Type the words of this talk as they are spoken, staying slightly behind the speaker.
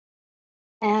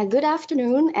Good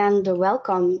afternoon and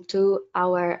welcome to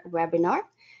our webinar.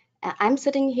 I'm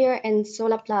sitting here in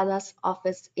Solarplaza's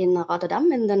office in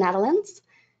Rotterdam in the Netherlands.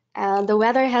 The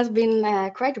weather has been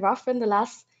quite rough in the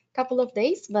last couple of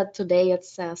days, but today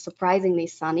it's surprisingly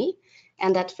sunny,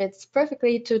 and that fits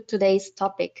perfectly to today's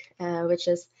topic, which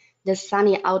is the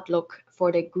sunny outlook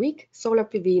for the Greek solar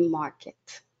PV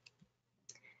market.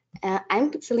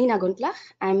 I'm Selina Gundlach.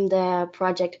 I'm the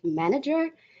project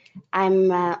manager.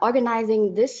 I'm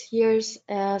organizing this year's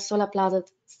Solarplaza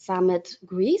Summit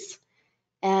Greece.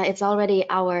 It's already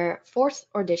our fourth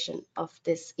edition of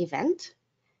this event.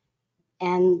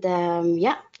 And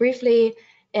briefly,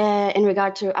 in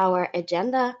regard to our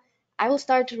agenda, I will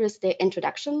start with the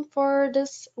introduction for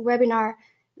this webinar.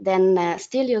 Then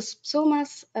Stelios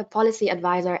Psoumas, a policy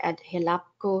advisor at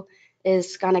Helapco,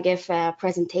 is going to give a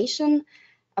presentation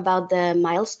about the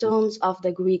milestones of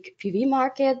the Greek PV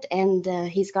market, and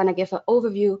he's going to give an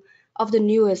overview of the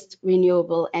newest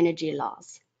renewable energy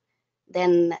laws.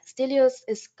 Then Stelios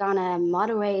is going to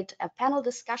moderate a panel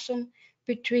discussion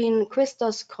between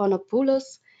Christos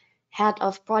Chronopoulos, head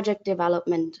of project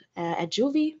development at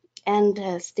Juvi, and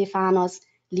Stefanos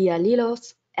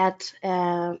Lialilos at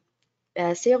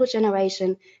Zero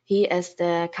Generation. He is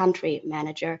the country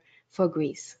manager for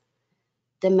Greece.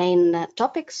 The main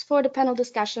topics for the panel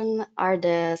discussion are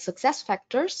the success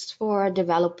factors for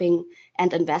developing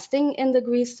and investing in the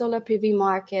Greece solar PV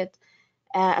market,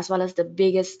 as well as the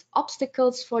biggest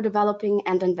obstacles for developing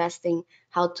and investing,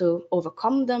 how to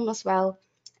overcome them as well.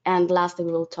 And lastly,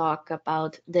 we will talk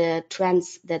about the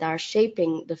trends that are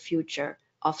shaping the future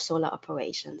of solar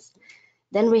operations.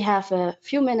 Then we have a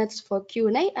few minutes for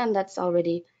Q&A, and that's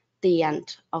already the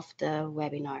end of the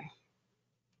webinar.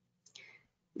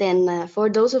 Then for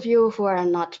those of you who are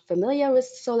not familiar with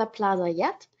Solarplaza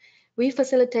yet, we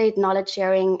facilitate knowledge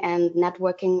sharing and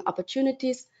networking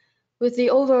opportunities with the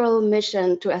overall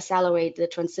mission to accelerate the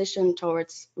transition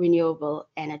towards renewable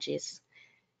energies.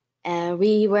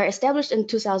 We were established in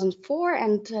 2004,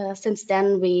 and since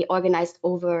then we organized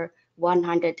over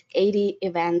 180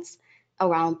 events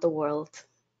around the world.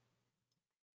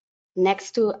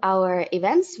 Next to our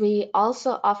events, we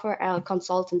also offer a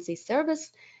consultancy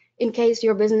service in case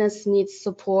your business needs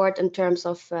support in terms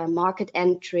of market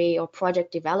entry or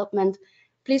project development.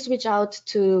 Please reach out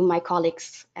to my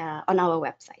colleagues on our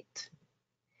website.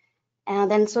 And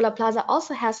then Solarplaza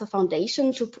also has a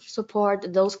foundation to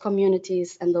support those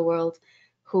communities in the world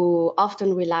who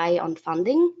often rely on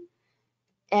funding.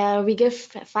 We give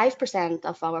 5%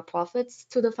 of our profits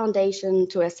to the foundation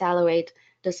to accelerate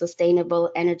the sustainable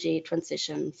energy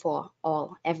transition for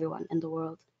everyone in the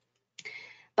world.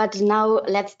 But now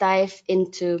let's dive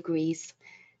into Greece.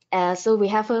 So we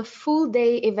have a full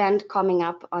day event coming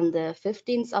up on the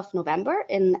 15th of November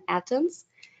in Athens.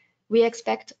 We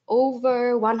expect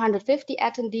over 150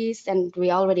 attendees, and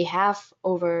we already have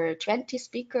over 20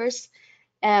 speakers,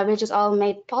 which is all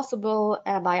made possible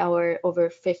by our over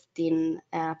 15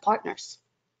 partners.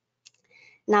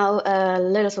 Now, a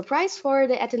little surprise for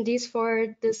the attendees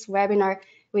for this webinar,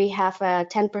 we have a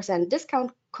 10%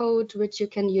 discount code, which you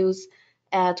can use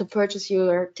to purchase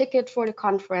your ticket for the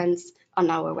conference on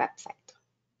our website.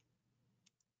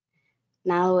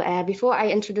 Now, before I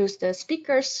introduce the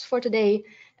speakers for today,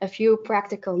 a few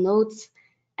practical notes.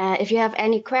 If you have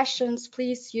any questions,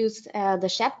 please use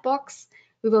the chat box.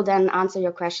 We will then answer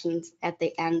your questions at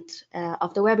the end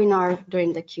of the webinar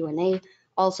during the Q&A.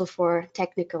 Also for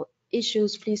technical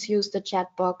issues, please use the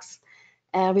chat box.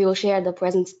 We will share the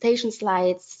presentation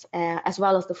slides as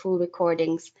well as the full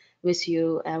recordings with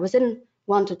you within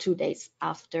 1 to 2 days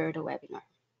after the webinar.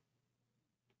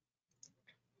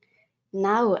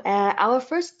 Now, our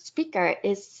first speaker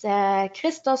is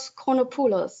Christos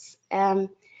Chronopoulos.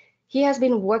 He has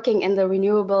been working in the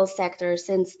renewable sector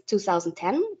since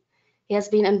 2010. He has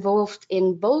been involved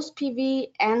in both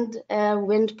PV and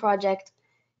wind projects.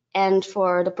 And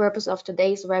for the purpose of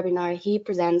today's webinar, he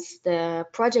presents the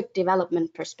project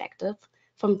development perspective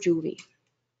from Juvi.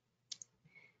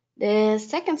 The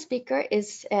second speaker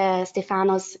is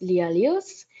Stefanos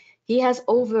Lialios. He has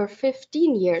over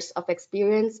 15 years of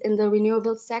experience in the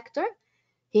renewable sector.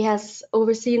 He has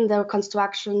overseen the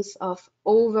constructions of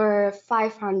over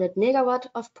 500 megawatt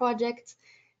of projects,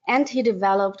 and he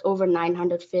developed over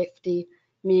 950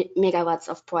 megawatts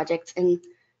of projects in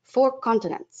 4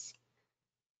 continents.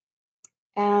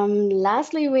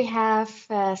 Lastly, we have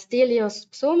Stelios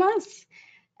Psoumas.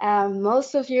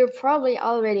 Most of you probably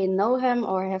already know him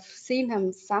or have seen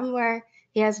him somewhere.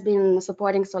 He has been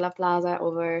supporting Solarplaza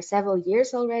over several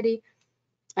years already.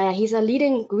 He's a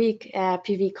leading Greek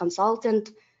PV consultant.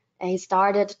 He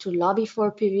started to lobby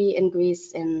for PV in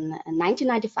Greece in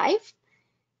 1995.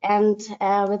 And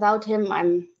without him,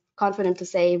 I'm confident to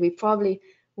say we probably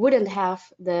wouldn't have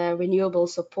the renewable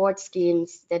support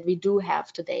schemes that we do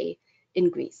have today in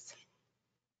Greece.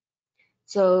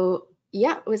 So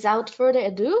yeah, without further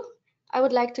ado, I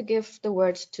would like to give the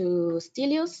word to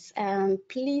Stelios, and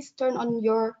please turn on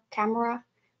your camera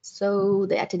so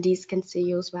the attendees can see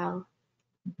you as well.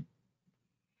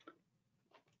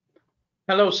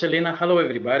 Hello, Selena. Hello,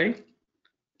 everybody.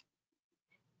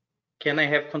 Can I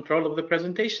have control of the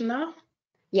presentation now?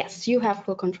 Yes, you have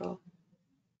full control.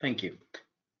 Thank you.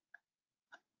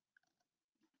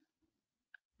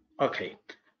 Okay,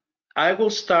 I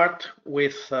will start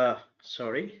with,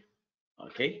 sorry,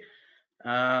 okay.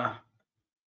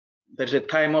 There's a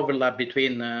time overlap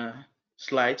between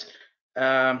slides.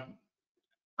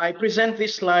 I present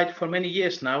this slide for many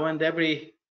years now, and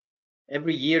every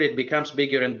year it becomes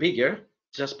bigger and bigger,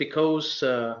 just because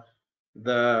the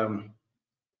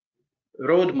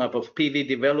roadmap of PV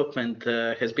development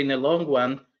has been a long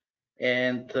one,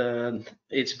 and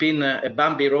it's been a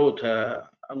bumpy road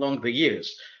along the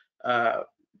years.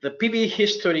 The PV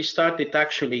history started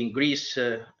actually in Greece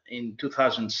in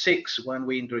 2006 when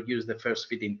we introduced the first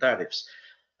feed-in tariffs.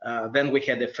 Then we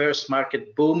had the first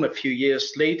market boom a few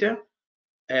years later,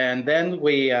 and then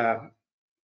we,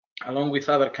 along with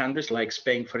other countries like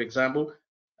Spain, for example,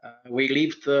 we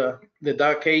lived the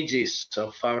dark ages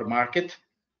of our market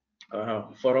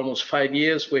for almost 5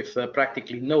 years with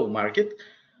practically no market.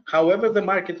 However, the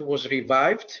market was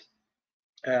revived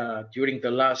during the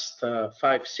last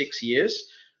 5-6 years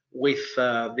with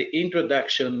the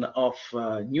introduction of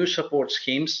new support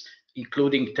schemes,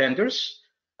 including tenders,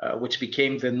 which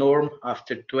became the norm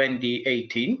after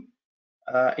 2018.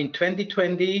 In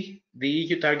 2020, the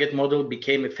EU target model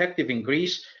became effective in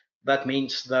Greece. That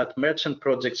means that merchant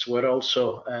projects were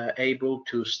also able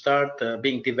to start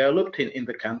being developed in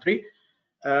the country.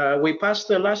 We passed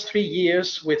the last 3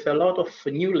 years with a lot of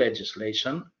new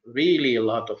legislation, really a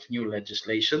lot of new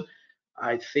legislation.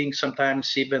 I think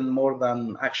sometimes even more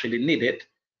than actually needed.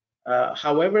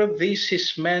 However, this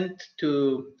is meant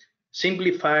to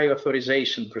simplify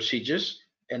authorization procedures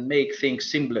and make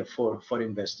things simpler for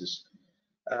investors.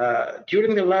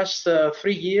 During the last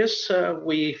 3 years,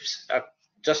 we've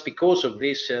just because of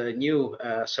this new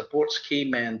support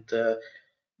scheme and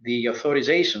the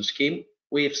authorization scheme,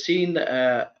 we've seen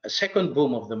a second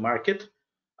boom of the market,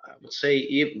 I would say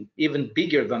even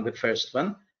bigger than the first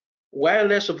one.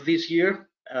 While as of this year,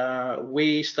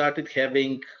 we started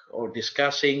having or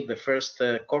discussing the first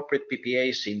corporate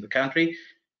PPAs in the country,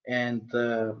 and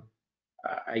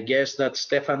I guess that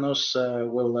Stefanos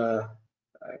will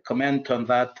comment on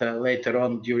that later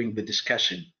on during the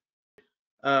discussion.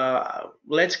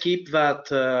 Let's keep that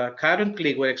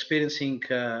currently we're experiencing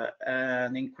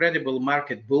an incredible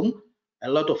market boom, a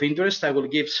lot of interest. I will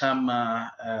give some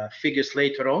figures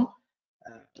later on,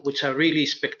 which are really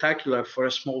spectacular for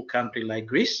a small country like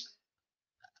Greece.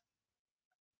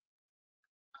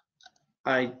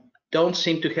 I don't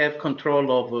seem to have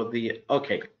control over the,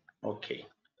 okay.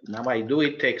 Now I do,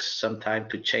 it takes some time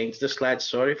to change the slide,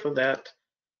 sorry for that.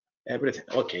 Everything,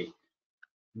 okay,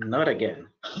 not again.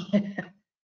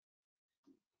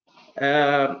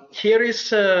 Here is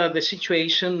the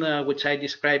situation which I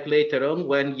described later on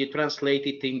when you translate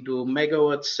it into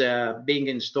megawatts being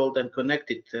installed and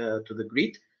connected to the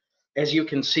grid. As you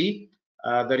can see,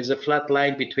 there is a flat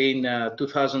line between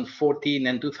 2014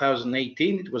 and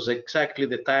 2018. It was exactly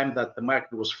the time that the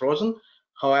market was frozen.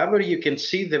 However, you can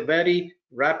see the very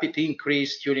rapid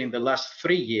increase during the last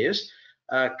 3 years.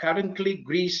 Currently,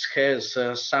 Greece has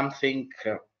something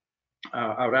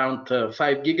around 5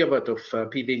 gigawatt of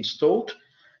PV installed.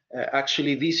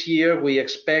 Actually, this year we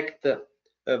expect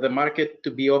the market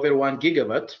to be over 1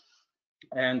 gigawatt,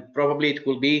 and probably it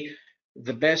will be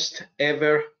the best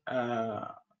ever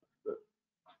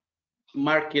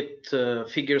market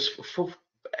figures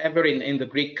ever in the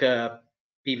Greek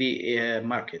PV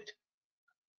market.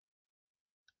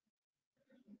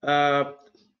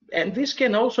 And this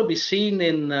can also be seen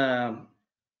in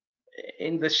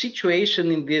the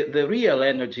situation in the real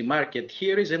energy market.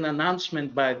 Here is an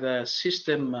announcement by the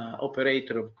system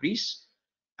operator of Greece,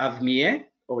 AVMIE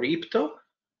or IPTO.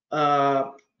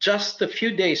 Just a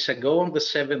few days ago, on the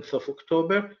 7th of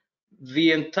October,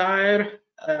 the entire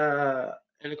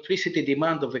electricity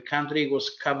demand of the country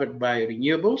was covered by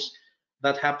renewables.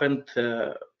 That happened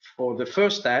for the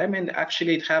first time, and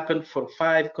actually it happened for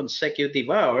 5 consecutive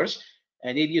hours.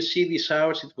 And if you see these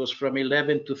hours, it was from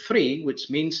 11 to 3, which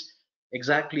means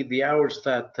exactly the hours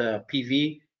that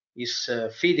PV is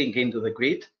feeding into the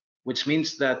grid, which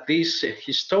means that this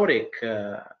historic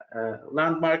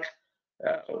landmark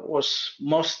was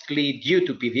mostly due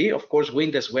to PV, of course,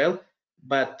 wind as well,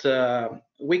 but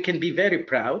we can be very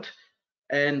proud.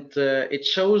 And it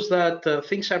shows that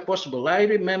things are possible. I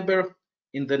remember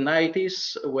in the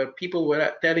 90s where people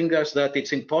were telling us that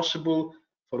it's impossible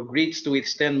for grids to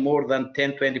withstand more than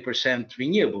 10-20%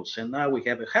 renewables, and now we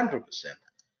have 100%,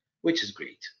 which is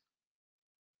great.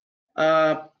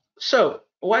 So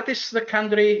what is the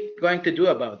country going to do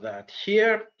about that?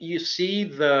 Here you see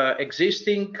the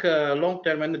existing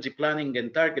long-term energy planning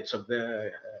and targets of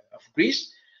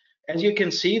Greece. As you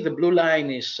can see, the blue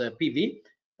line is PV.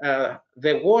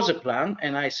 There was a plan,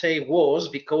 and I say was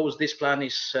because this plan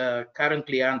is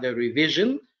currently under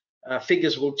revision.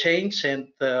 Figures will change, and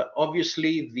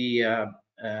obviously the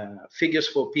figures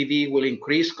for PV will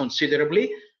increase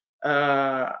considerably.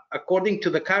 According to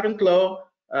the current law,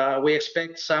 we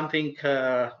expect something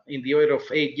in the order of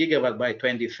 8 gigawatt by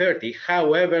 2030.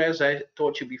 However, as I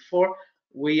told you before,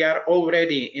 we are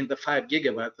already in the 5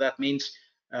 gigawatt. That means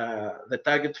the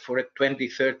target for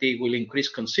 2030 will increase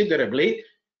considerably.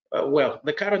 Well,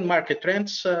 the current market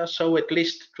trends show at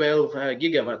least 12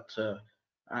 gigawatt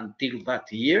until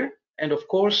that year. And of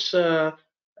course,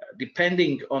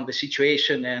 depending on the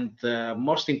situation and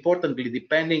most importantly,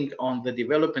 depending on the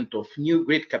development of new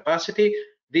grid capacity,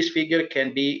 this figure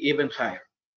can be even higher.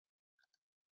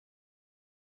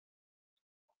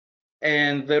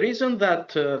 And the reason that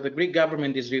the Greek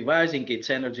government is revising its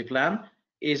energy plan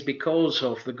is because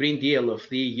of the Green Deal of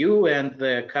the EU and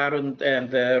the current and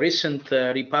the recent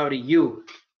REPowerEU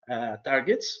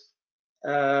targets.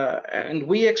 And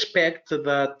we expect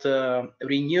that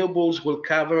renewables will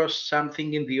cover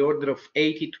something in the order of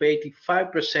 80 to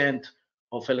 85%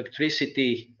 of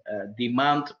electricity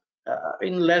demand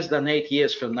in less than 8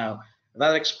 years from now.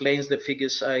 That explains the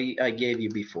figures I gave you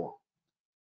before.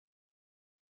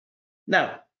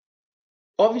 Now,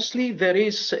 obviously, there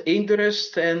is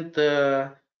interest and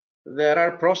there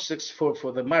are prospects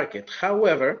for the market.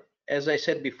 However, as I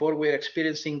said before, we're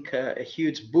experiencing a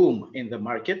huge boom in the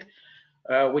market,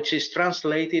 which is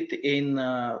translated in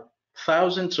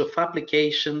thousands of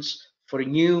applications for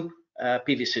new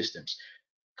PV systems.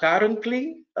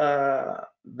 Currently,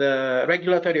 the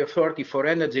regulatory authority for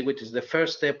energy, which is the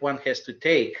first step one has to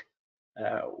take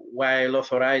while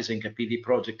authorizing a PV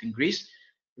project in Greece,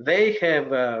 they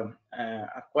have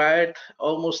acquired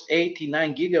almost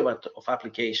 89 gigawatt of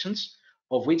applications,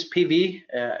 of which PV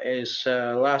is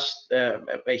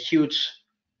a huge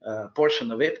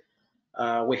portion of it.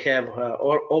 We have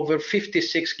over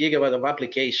 56 gigawatt of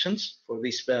applications for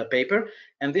this paper,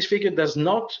 and this figure does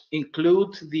not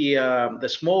include the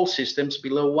small systems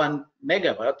below 1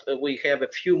 megawatt. We have a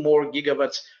few more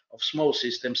gigawatts of small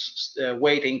systems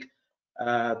waiting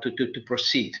to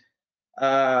proceed.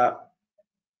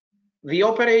 The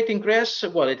operating RES,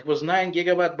 well, it was 9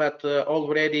 gigawatt, but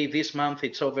already this month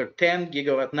it's over 10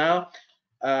 gigawatt now.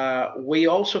 We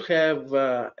also have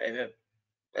a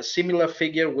similar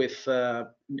figure with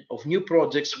of new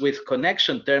projects with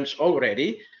connection terms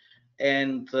already,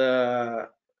 and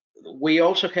we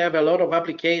also have a lot of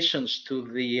applications to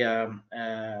the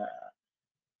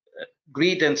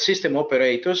grid and system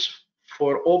operators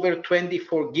for over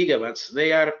 24 gigawatts.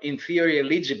 They are in theory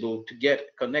eligible to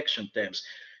get connection terms.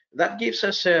 That gives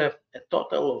us a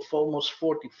total of almost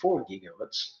 44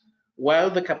 gigawatts, while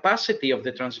the capacity of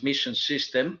the transmission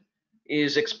system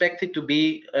is expected to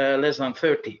be less than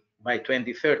 30 by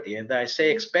 2030. And I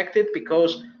say expected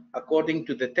because according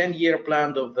to the 10-year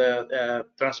plan of the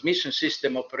transmission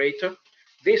system operator,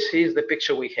 this is the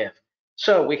picture we have.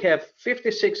 So we have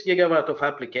 56 gigawatt of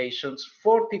applications,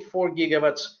 44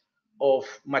 gigawatts of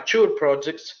mature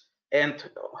projects, and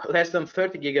less than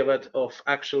 30 gigawatt of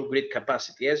actual grid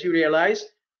capacity. As you realize,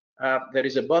 there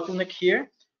is a bottleneck here,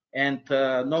 and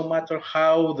no matter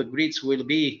how the grids will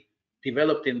be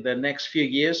developed in the next few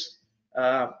years,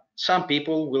 some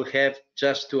people will have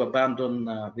just to abandon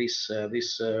this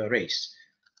race.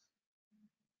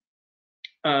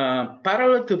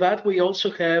 Parallel to that, we also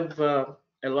have a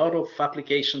lot of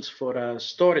applications for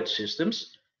storage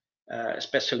systems,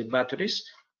 especially batteries.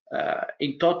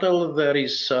 In total, there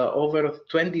is over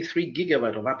 23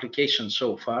 gigawatt of applications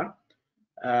so far.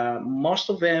 Most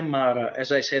of them are,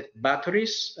 as I said,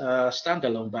 batteries,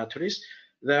 standalone batteries.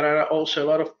 There are also a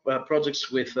lot of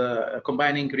projects with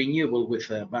combining renewable with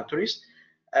batteries.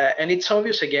 And it's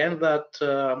obvious again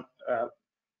that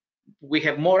we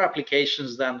have more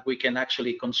applications than we can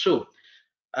actually consume.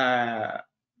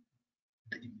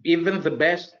 Even the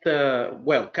best,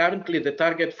 well, currently the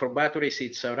target for batteries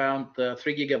is around 3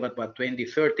 gigawatt by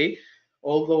 2030,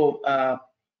 although I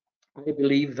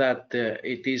believe that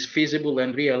it is feasible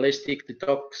and realistic to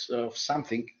talk of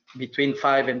something between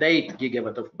 5 and 8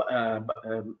 gigawatt of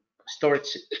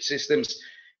storage systems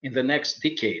in the next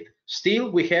decade. Still,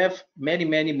 we have many,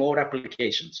 many more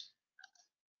applications.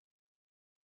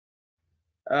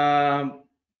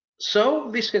 So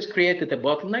this has created a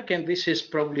bottleneck, and this is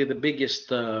probably the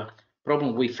biggest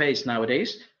problem we face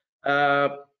nowadays.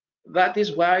 That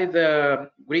is why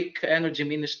the Greek Energy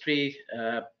Ministry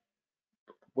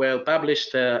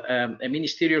published a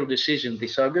ministerial decision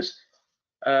this August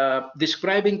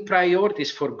describing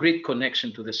priorities for grid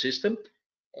connection to the system.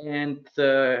 And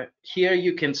here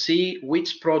you can see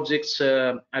which projects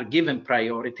are given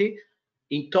priority.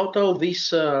 In total,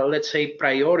 these, let's say,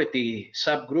 priority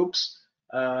subgroups,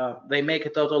 they make a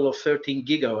total of 13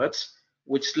 gigawatts,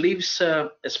 which leaves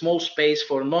a small space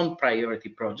for non-priority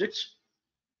projects.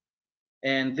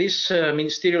 And this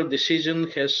ministerial decision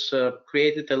has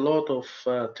created a lot of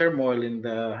turmoil in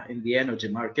the energy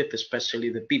market, especially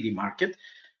the PV market,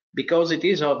 because it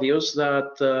is obvious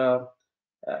that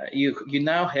you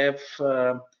now have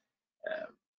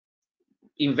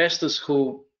investors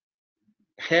who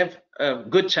have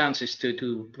good chances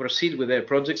to proceed with their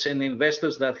projects, and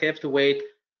investors that have to wait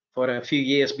for a few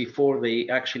years before they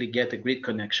actually get a grid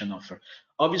connection offer.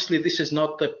 Obviously, this is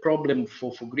not a problem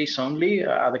for Greece only.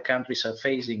 Other countries are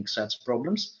facing such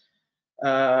problems.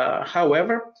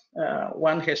 However,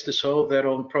 one has to solve their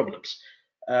own problems.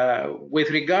 With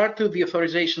regard to the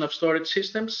authorization of storage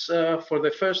systems, for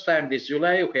the first time this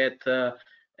July, we had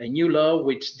a new law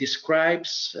which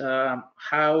describes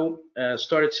how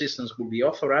storage systems will be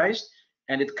authorized,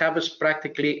 and it covers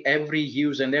practically every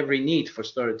use and every need for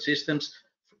storage systems,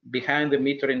 behind the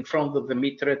meter, in front of the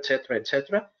meter, etc.,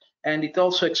 etc. And it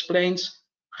also explains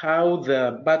how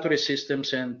the battery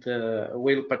systems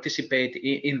will participate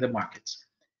in the markets.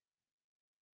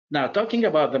 Now, talking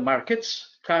about the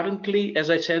markets, currently, as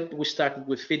I said, we started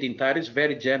with feed-in tariffs,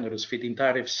 very generous feed-in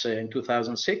tariffs in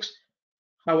 2006.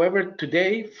 However,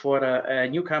 today, for a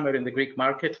newcomer in the Greek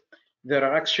market, there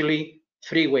are actually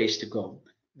three ways to go.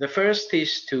 The first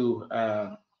is to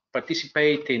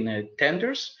participate in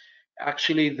tenders.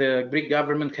 Actually, the Greek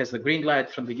government has the green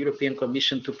light from the European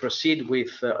Commission to proceed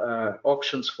with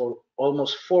auctions for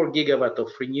almost 4 gigawatt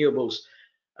of renewables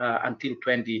until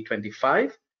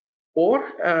 2025. Or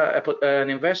an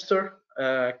investor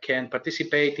can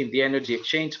participate in the energy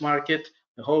exchange market,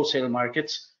 the wholesale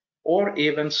markets, or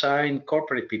even sign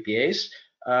corporate PPAs.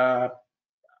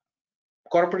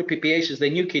 Corporate PPAs is the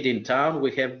new kid in town.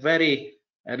 We have very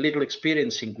little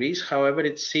experience in Greece. However,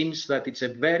 it seems that it's a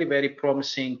very, very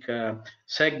promising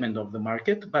segment of the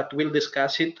market, but we'll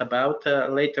discuss it about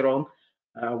later on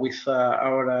with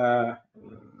our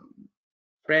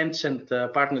friends and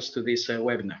partners to this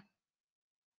webinar.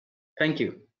 Thank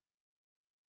you.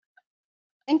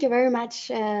 Thank you very much,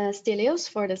 Stelios,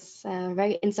 for this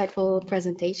very insightful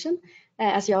presentation.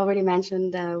 As you already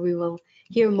mentioned, we will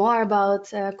hear more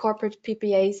about corporate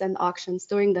PPAs and auctions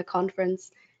during the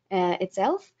conference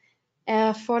itself.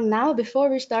 For now, before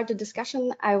we start the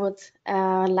discussion, I would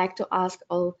like to ask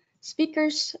all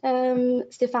speakers,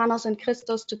 Stefanos and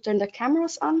Christos, to turn the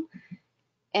cameras on,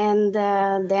 and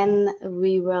then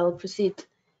we will proceed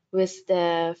with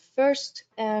the first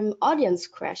audience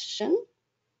question.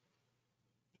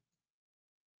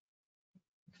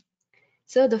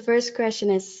 So the first question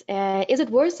is it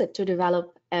worth it to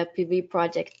develop a PV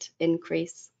project in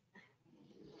Greece?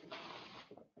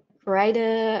 Quite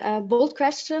a bold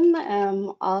question.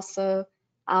 Also,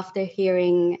 after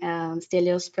hearing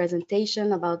Stelios'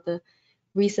 presentation about the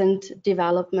recent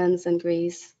developments in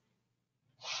Greece.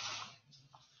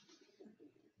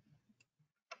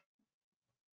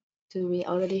 Do we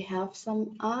already have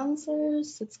some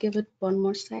answers? Let's give it one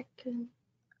more second.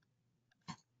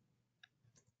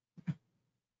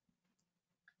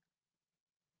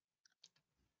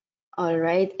 All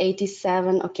right,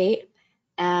 87, okay.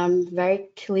 Very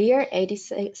clear,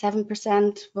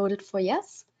 87% voted for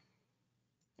yes.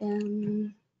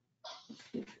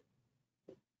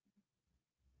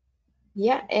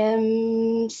 Yeah,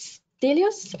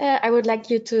 Stelios, I would like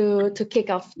you to kick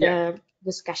off the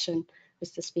discussion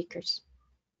with the speakers.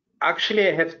 Actually,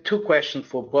 I have two questions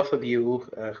for both of you,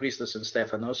 Christos and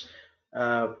Stefanos.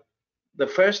 The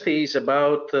first is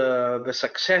about the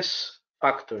success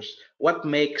factors. What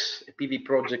makes a PV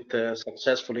project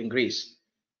successful in Greece?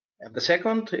 And the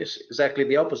second is exactly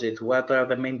the opposite. What are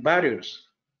the main barriers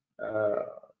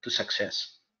to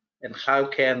success? And how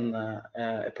can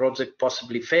a project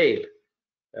possibly fail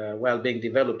while being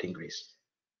developed in Greece?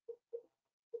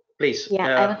 Please.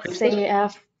 Yeah, I would say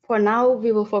for now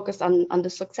we will focus on the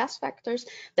success factors.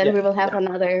 Then we will have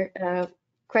another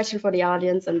question for the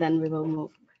audience, and then we will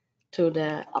move to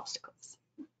the obstacles.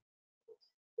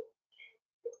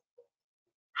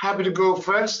 Happy to go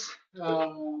first.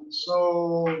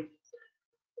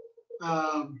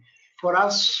 For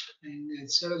us in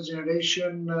cell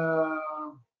generation,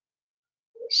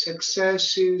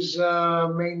 success is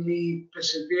mainly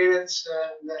perseverance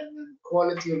and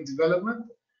quality of development.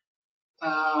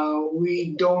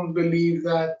 We don't believe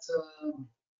that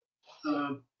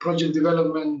project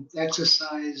development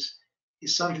exercise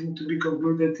is something to be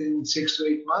concluded in 6 to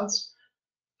 8 months.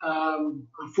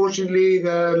 Unfortunately,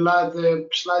 the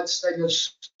slide Stelios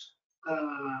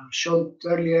showed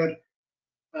earlier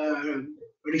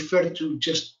refer to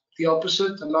just the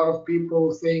opposite. A lot of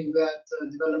people think that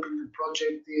developing a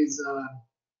project is a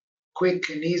quick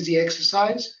and easy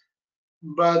exercise,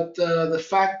 but the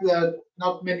fact that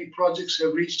not many projects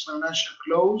have reached financial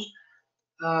close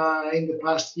in the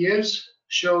past years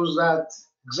shows that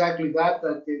exactly that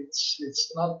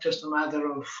it's not just a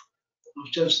matter of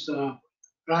just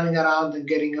running around and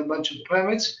getting a bunch of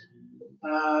permits.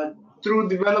 True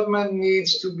development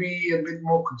needs to be a bit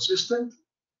more consistent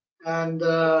and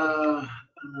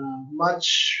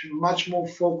much more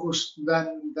focused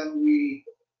than we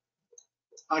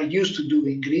are used to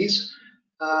doing in Greece.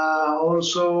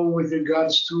 Also, with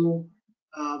regards to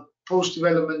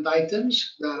post-development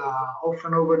items that are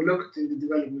often overlooked in the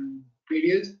development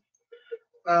period.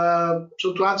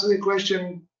 So to answer the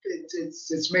question,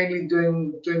 it's mainly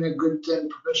doing a good and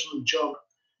professional job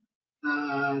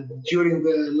during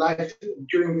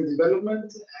the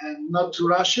development, and not to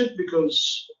rush it,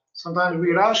 because sometimes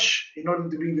we rush in order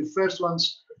to be the first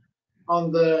ones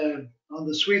on the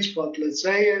sweet spot, let's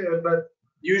say, but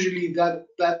usually that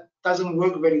doesn't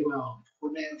work very well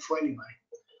for anybody.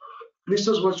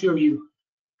 Christos, what's your view?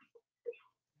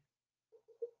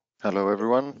 Hello,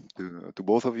 everyone, to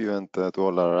both of you and to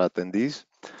all our attendees.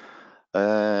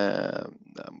 I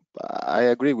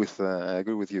agree with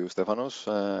you, Stefanos.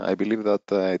 I believe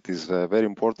that it is very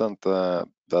important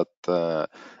that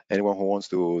anyone who wants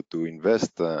to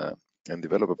invest and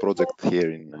develop a project here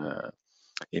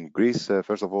in Greece,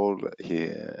 first of all,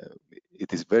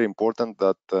 it is very important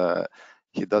that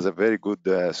he does a very good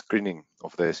screening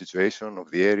of the situation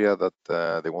of the area that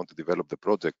they want to develop the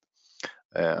project,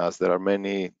 as there are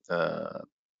many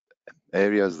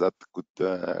areas that could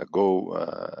go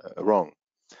wrong.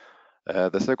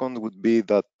 The second would be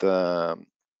that to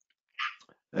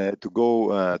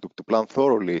plan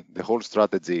thoroughly the whole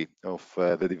strategy of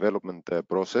the development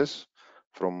process,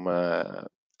 from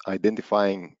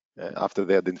identifying after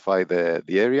they identify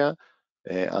the area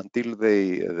until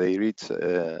they reach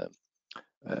the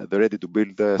ready to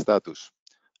build status.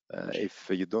 If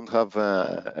you don't have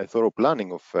a thorough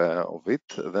planning of it,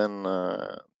 then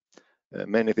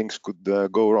many things could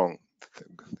go wrong.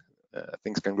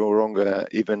 Things can go wrong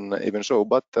even so,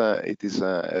 but it is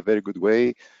a very good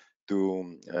way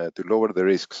to lower the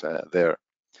risks there.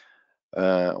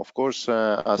 Of course,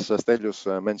 as Stelios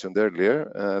mentioned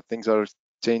earlier, things are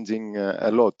changing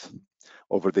a lot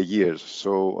over the years.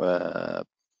 So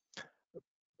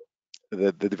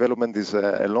the development is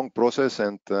a long process,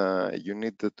 and you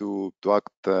need to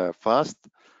act fast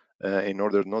in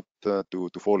order not to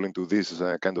fall into these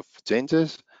kind of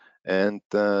changes, and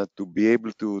to be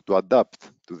able to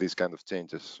adapt to these kind of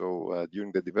changes. So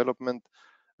during the development,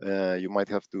 you might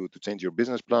have to change your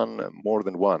business plan more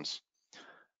than once.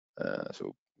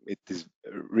 So it is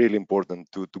really important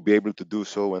to be able to do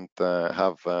so and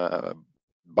have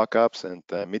backups and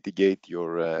mitigate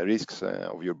your risks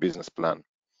of your business plan.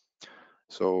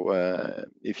 So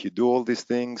if you do all these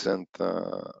things and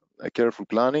a careful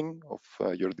planning of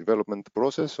your development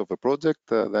process of a project,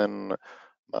 then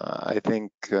I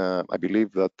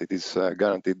believe that it is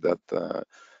guaranteed that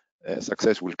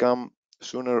success will come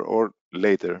sooner or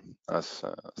later, as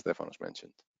Stefanos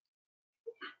mentioned.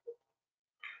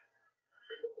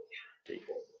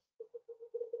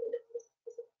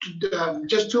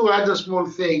 Just to add a small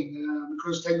thing,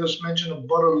 because Stelios mentioned a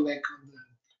bottleneck on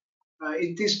that.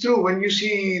 It is true, when you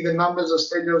see the numbers that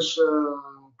Stelios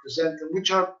presented,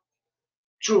 which are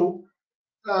true,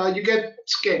 you get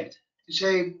scared. You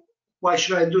say, why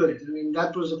should I do it? I mean,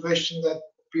 that was the question that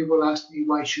people asked me,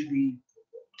 why should we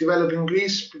develop in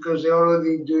Greece? Because they're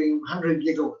already doing 100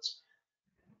 gigawatts.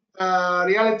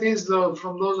 Reality is, though,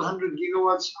 from those 100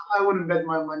 gigawatts, I wouldn't bet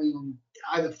my money on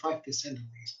either 5%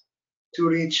 of these to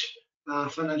reach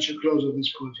financial close of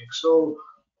this project. So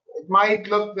it might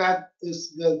look that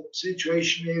the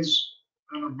situation is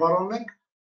on a bottleneck,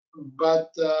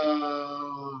 but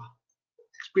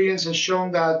experience has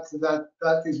shown that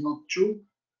is not true.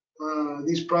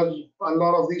 A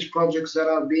lot of these projects that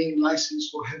are being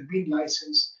licensed or have been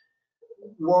licensed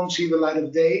won't see the light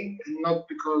of day, and not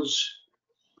because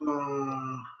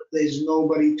there's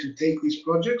nobody to take these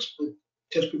projects, but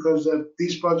just because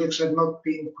these projects have not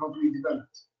been properly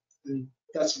developed. And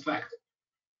that's a fact.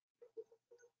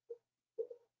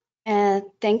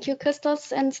 Thank you,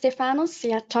 Christos and Stefanos.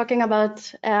 Yeah, talking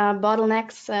about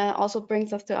bottlenecks also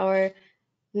brings us to our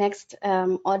next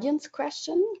audience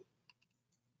question.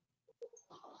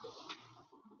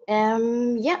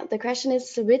 Yeah, the question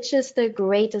is, which is the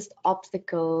greatest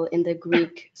obstacle in the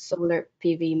Greek solar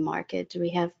PV market? We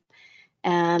have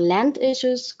land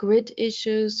issues, grid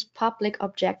issues, public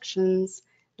objections,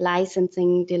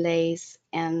 licensing delays,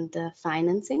 and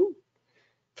financing.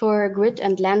 For grid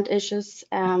and land issues,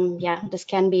 yeah, this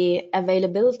can be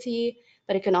availability,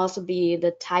 but it can also be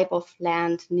the type of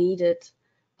land needed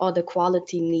or the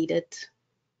quality needed,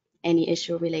 any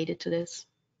issue related to this.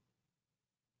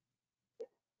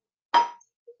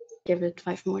 Give it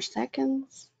 5 more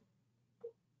seconds.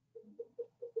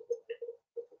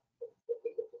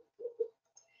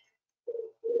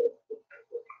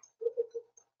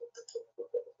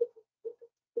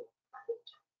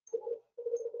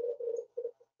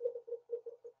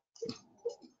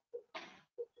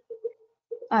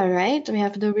 All right, we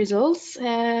have the results.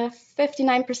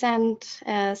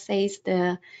 59% says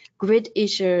the grid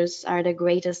issues are the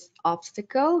greatest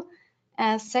obstacle.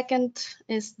 Second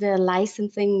is the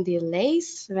licensing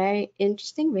delays. Very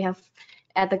interesting. We have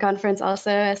at the conference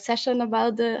also a session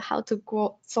about how to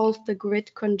solve the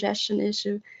grid congestion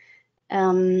issue.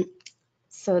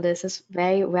 So this is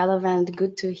very relevant.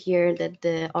 Good to hear that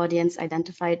the audience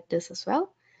identified this as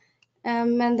well.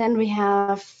 And then we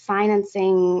have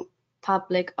financing,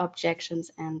 public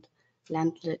objections, and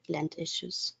land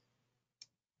issues.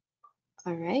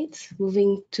 All right,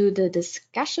 moving to the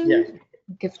discussion. Yeah.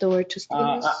 Give the word to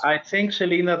Stefanos. I think,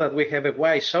 Selina, that we have a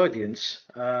wise audience.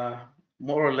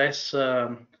 More or less,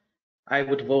 I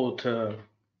would vote the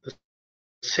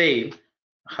same.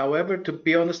 However, to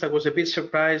be honest, I was a bit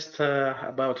surprised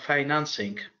about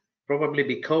financing, probably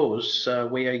because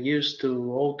we are used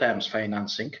to old times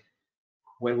financing,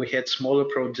 where we had smaller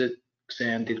projects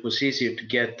and it was easier to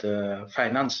get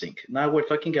financing. Now we're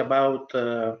talking about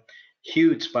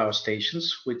huge power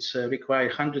stations, which require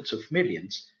hundreds of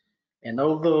millions. And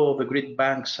although the grid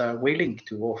banks are willing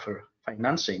to offer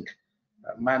financing,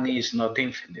 money is not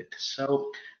infinite.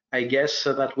 So I guess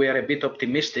that we are a bit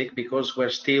optimistic because we're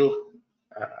still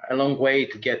a long way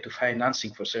to get to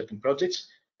financing for certain projects.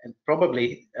 And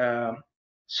probably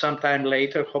sometime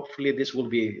later, hopefully this will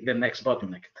be the next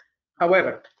bottleneck.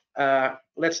 However,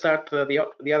 let's start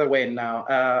the other way now.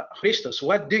 Christos,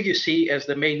 what do you see as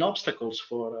the main obstacles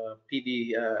for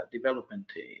PV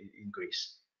development in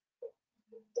Greece?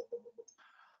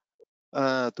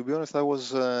 To be honest, I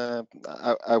was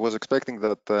expecting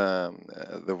that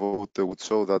the vote would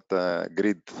show that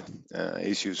grid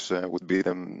issues would be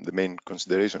the main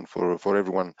consideration for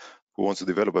everyone who wants to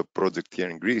develop a project here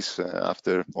in Greece.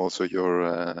 After also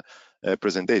your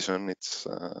presentation, it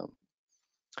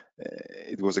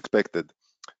was expected.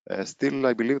 Still,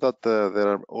 I believe that there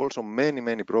are also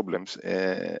many problems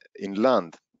in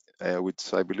land,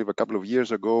 which I believe a couple of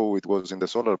years ago it was in the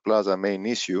Solarplaza main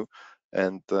issue,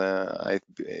 and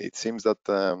it seems that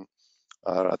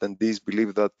our attendees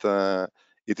believe that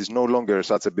it is no longer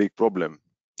such a big problem,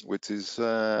 which is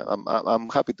I'm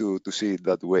happy to see it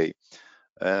that way.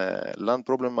 Land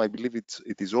problem, I believe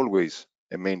it is always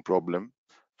a main problem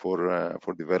for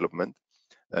development.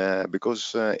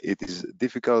 Because it is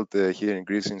difficult here in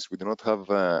Greece, since we do not have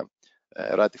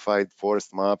ratified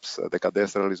forest maps, the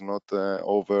cadastral is not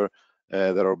over,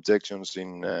 there are objections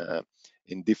in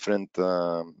different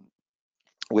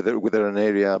whether an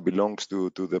area belongs to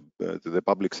the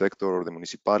public sector or the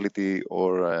municipality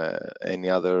or any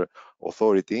other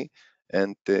authority,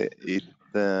 and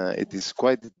it is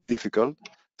quite difficult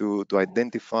to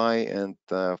identify and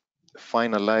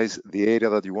finalize the area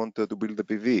that you want to build the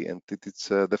PV, and it's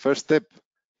the first step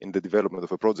in the development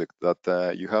of a project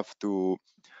that you have to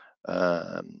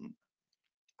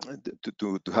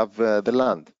have the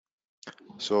land.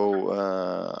 So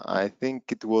I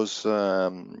think it was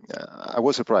I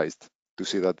was surprised to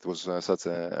see that it was such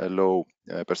a low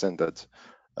percentage.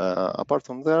 Apart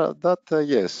from that,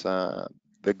 yes,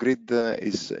 the grid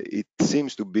it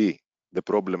seems to be the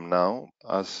problem now,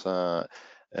 as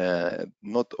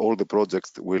not all the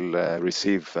projects will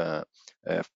receive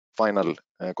final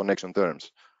connection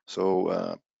terms.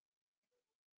 So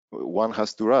one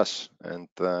has to rush and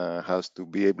has to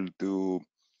be able to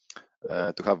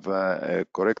have a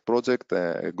correct project,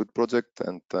 a good project,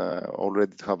 and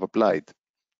already to have applied.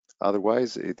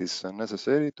 Otherwise, it is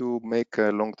necessary to make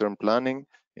long-term planning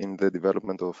in the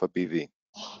development of a PV.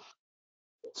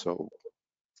 So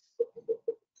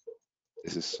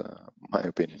This is my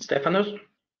opinion. Stefanos?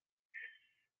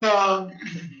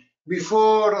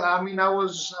 Before, I mean, I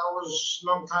was a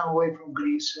long time away from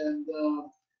Greece, and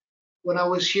when I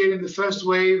was here in the first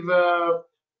wave, the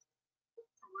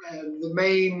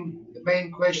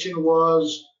main question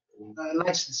was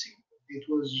licensing. It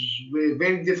was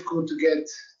very difficult to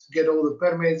get all the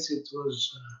permits. It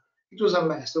was a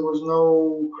mess. There was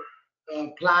no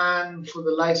plan for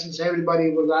the license. Everybody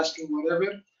was asking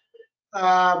whatever.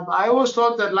 I always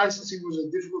thought that licensing was a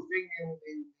difficult thing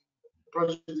in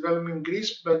project development in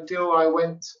Greece, but until I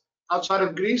went outside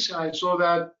of Greece and I saw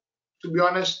that, to be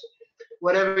honest,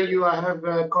 wherever you have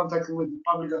contact with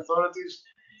public authorities,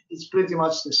 it's pretty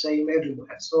much the same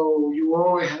everywhere. So you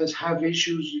always have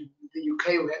issues. In the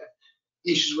UK, we have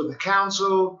issues with the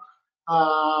council.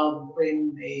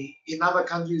 In other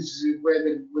countries where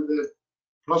the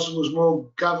process was more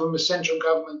central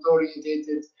government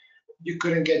orientated, you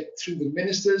couldn't get through the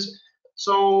ministers.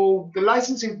 So the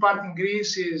licensing part in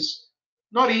Greece is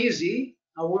not easy.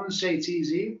 I wouldn't say it's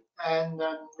easy, and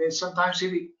sometimes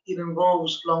it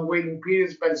involves long waiting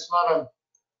periods. But it's not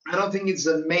I don't think it's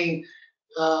the main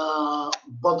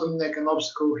bottleneck and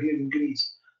obstacle here in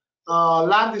Greece.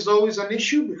 Land is always an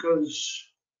issue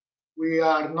because we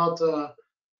are not a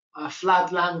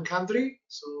flat land country,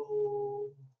 so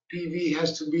PV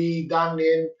has to be done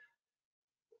in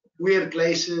weird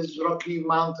places, rocky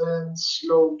mountains,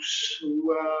 slopes,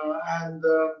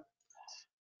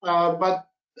 but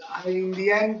in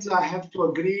the end, I have to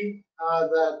agree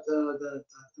that the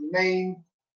main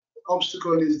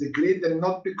obstacle is the grid, and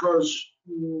not because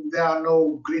there are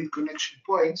no grid connection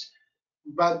points,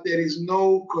 but there is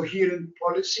no coherent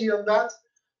policy on that.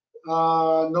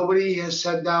 Nobody has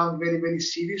sat down very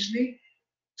seriously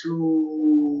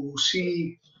to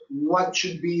see what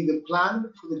should be the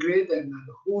plan for the grid and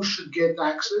who should get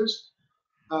access.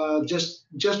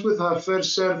 Just with our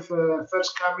first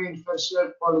come in, first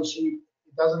serve policy,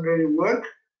 it doesn't really work.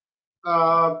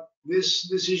 This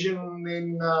decision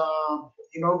in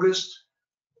August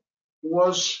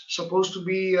was supposed to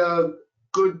be a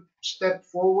good step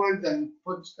forward and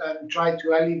try to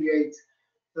alleviate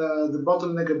the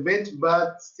bottleneck a bit,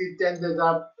 but it ended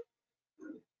up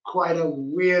quite a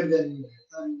weird and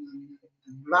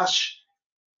rush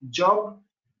job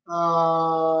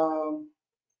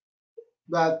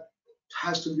that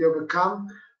has to be overcome.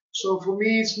 So for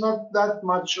me, it's not that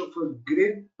much of a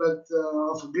grid, but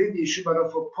of a grid issue, but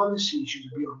of a policy issue,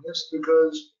 to be honest,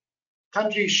 because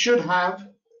countries should have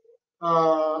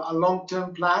a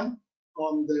long-term plan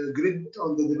on the grid,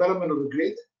 on the development of the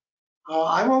grid.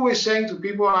 I'm always saying to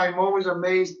people, I'm always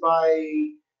amazed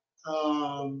by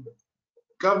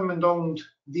government-owned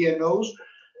DNOs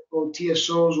or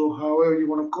TSOs or however you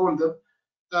want to call them,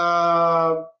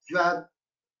 that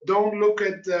don't look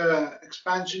at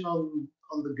expansion on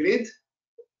the grid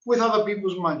with other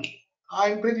people's money.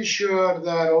 I'm pretty sure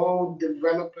that all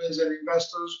developers and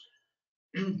investors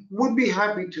would be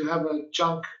happy to have a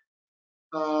chunk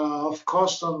of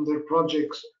cost on their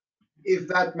projects if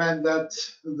that meant that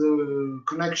the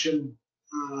connection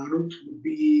route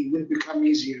would become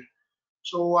easier.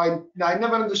 So I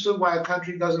never understood why a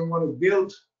country doesn't want to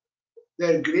build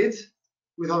their grid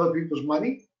with other people's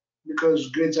money,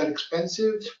 because grids are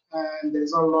expensive and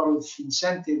there's not a lot of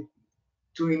incentive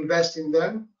to invest in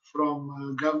them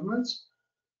from governments.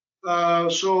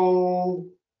 So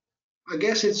I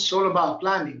guess it's all about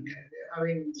planning. I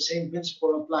mean, the same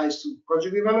principle applies to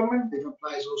project development. It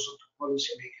applies also to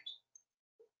policymakers.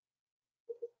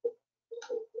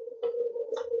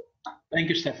 Thank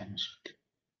you, Stefanos.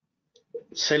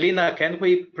 Selina, can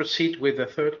we proceed with the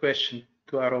third question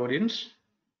to our audience?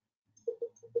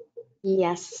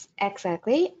 Yes,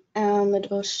 exactly.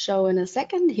 It will show in a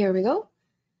second. Here we go.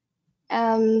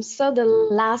 So the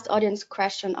last audience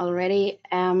question already.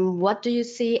 What do you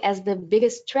see as the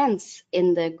biggest trends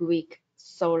in the Greek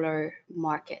solar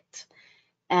market?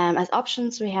 As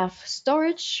options, we have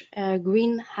storage,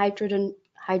 green hydrogen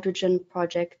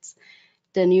projects,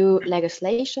 the new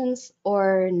legislations,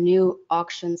 or new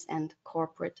auctions and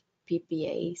corporate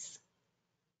PPAs.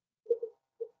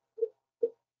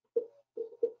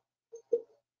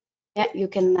 Yeah, you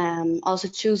can also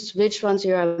choose which ones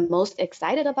you are most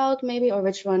excited about, maybe, or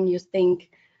which one you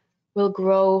think will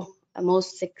grow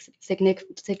most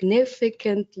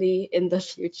significantly in the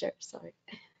future. Sorry.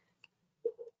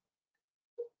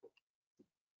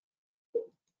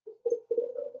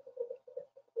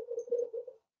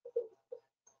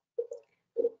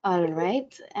 All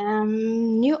right.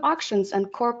 New auctions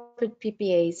and corporate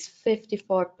PPAs,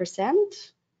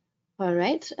 54%. All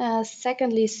right.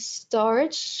 Secondly,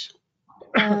 storage.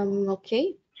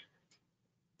 Okay.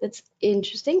 That's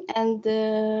interesting. And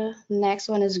the next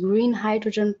one is green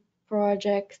hydrogen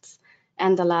projects,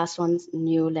 and the last one's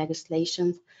new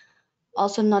legislation.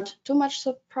 Also not too much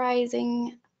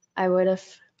surprising. I would have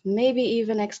maybe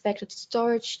even expected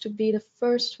storage to be the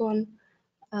first one.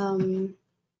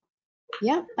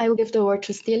 Yeah, I will give the word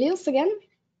to Stelios again.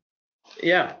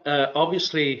 Yeah,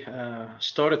 obviously,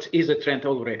 storage is a trend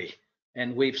already,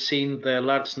 and we've seen the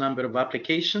large number of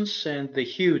applications and the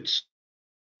huge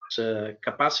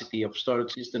capacity of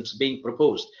storage systems being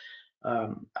proposed.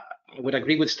 I would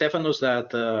agree with Stefanos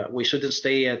that we shouldn't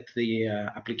stay at the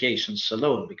applications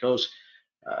alone, because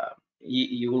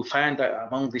you will find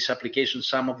among these applications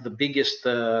some of the biggest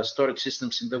storage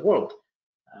systems in the world,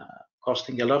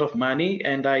 costing a lot of money,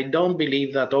 and I don't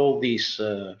believe that all these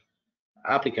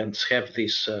applicants have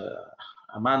this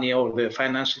money or the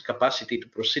financial capacity to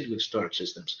proceed with storage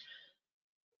systems.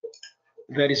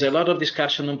 There is a lot of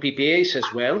discussion on PPAs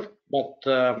as well, but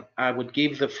I would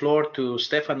give the floor to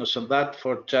Stefanos on that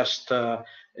for just a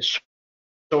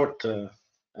short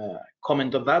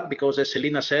comment on that, because as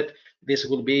Selina said, there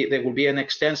will be an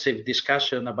extensive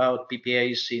discussion about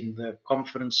PPAs in the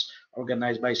conference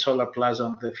organized by Solarplaza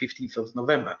on the 15th of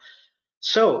November.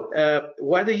 So,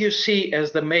 what do you see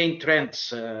as the main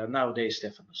trends nowadays,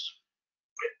 Stefanos?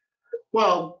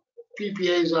 Well,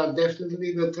 PPAs are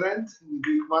definitely the trend in the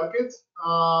Greek market.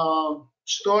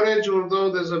 Storage,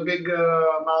 although there's a big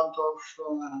amount of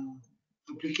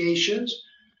applications,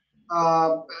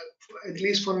 at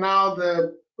least for now,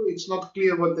 it's not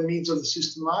clear what the needs of the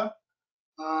system are.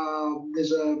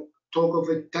 There's a talk of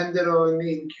a tender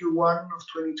in Q1 of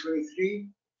 2023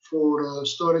 for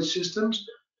storage systems,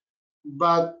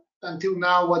 but until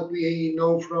now, what we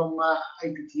know from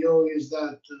IPTO is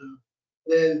that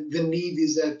the need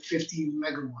is at 15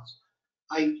 megawatts.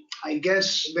 I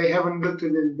guess they haven't looked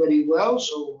at it very well,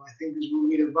 so I think this will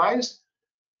be revised.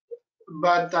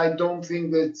 But I don't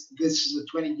think that this is a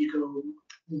 20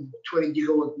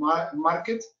 gigawatt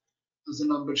market, as the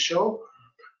numbers show.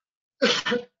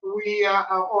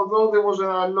 Although there was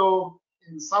a low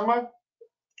in summer,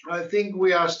 I think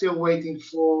we are still waiting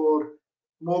for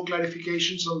more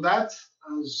clarifications on that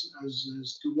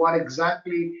as to what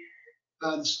exactly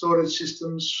the storage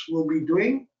systems will be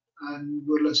doing and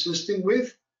will assisting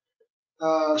with.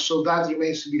 So that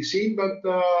remains to be seen. But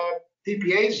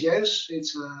PPAs, yes,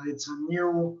 it's a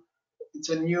new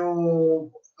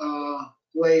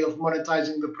way of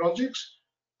monetizing the projects,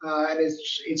 and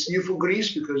it's new for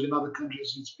Greece because in other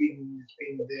countries it's been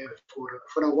there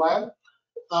for a while.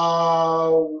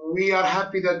 We are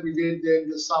happy that we did in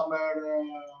the summer,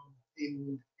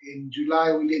 in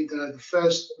July, we did the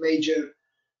first major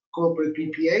corporate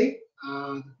PPA.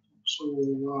 So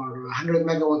our 100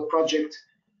 megawatt project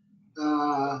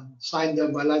signed a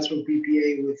bilateral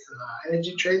PPA with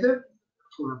Energy Trader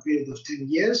for a period of 10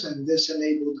 years, and this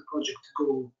enabled the project to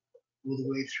go all the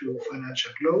way through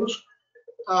financial close.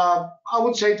 I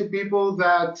would say to people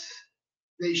that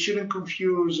they shouldn't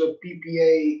confuse a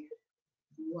PPA,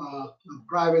 a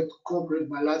private corporate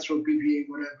bilateral PPA,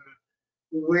 whatever,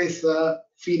 with a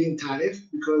feed-in tariff,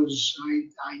 because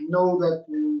I know that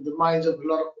in the minds of a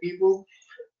lot of people,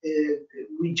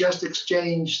 we just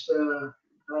exchanged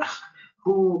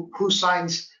who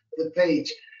signs the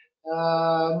page.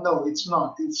 No, it's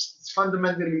not. It's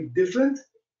fundamentally different.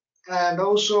 And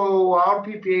also, our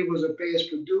PPA was a pay as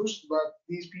produced, but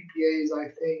these PPAs, I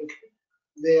think,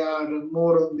 they are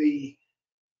more on the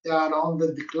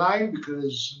decline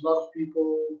because a lot of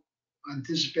people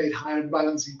anticipate higher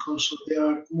balancing costs, so they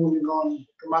are moving on.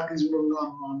 The market is moving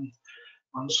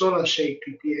on solar shake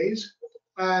PPAs,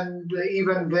 and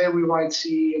even there we might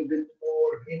see a bit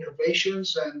more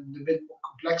innovations and a bit more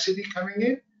complexity coming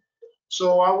in.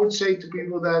 So I would say to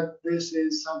people that this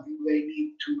is something they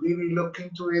need to really look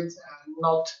into it and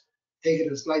not take it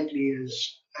as lightly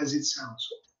as it sounds.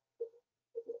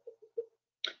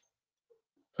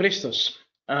 Christos,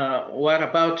 what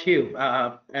about you?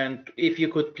 And if you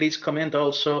could please comment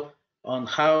also on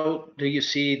how do you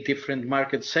see different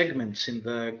market segments in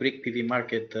the Greek PV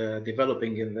market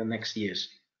developing in the next years?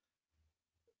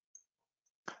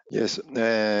 Yes,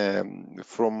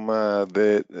 from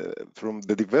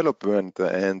the development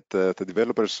and the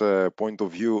developer's point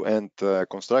of view and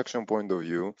construction point of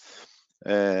view,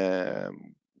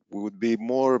 we would be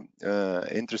more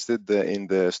interested in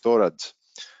the storage,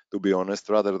 to be honest,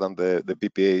 rather than the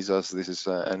PPAs, as this is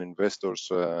an investor's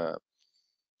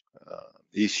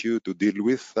issue to deal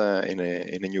with in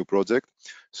a new project.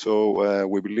 So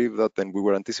we believe that, and we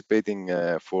were anticipating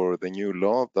for the new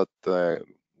law that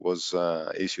was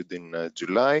issued in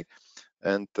July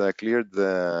and cleared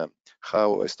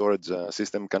how a storage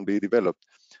system can be developed.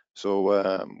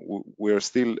 So we're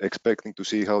still expecting to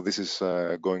see how this is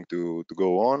going to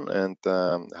go on, and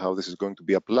how this is going to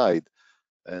be applied,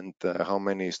 and how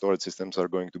many storage systems are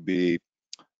going to be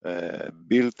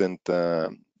built and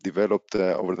developed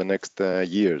over the next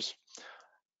years.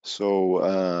 So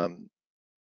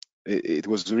it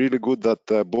was really good that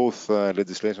both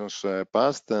legislations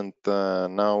passed, and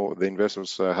now the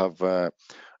investors have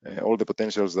all the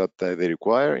potentials that they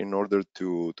require in order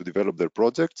to develop their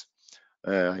projects.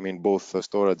 I mean, both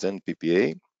storage and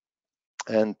PPA,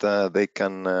 and they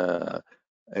can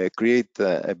create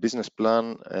a business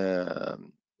plan,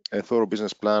 a thorough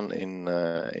business plan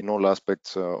in all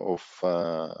aspects of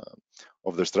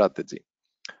their strategy.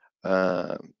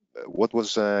 What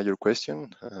was your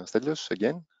question, Stelios,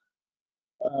 again?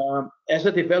 As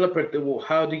a developer,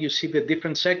 how do you see the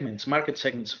different segments, market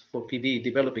segments for PV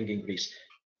developing in Greece?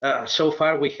 So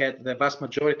far, we had the vast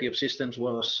majority of systems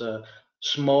was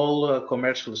small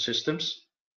commercial systems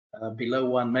below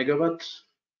 1 megawatt.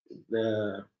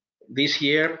 This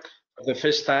year, for the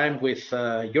first time with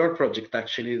your project,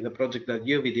 actually, the project that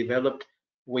you've developed,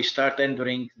 we start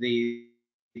entering the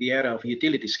era of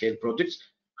utility scale projects.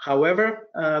 However,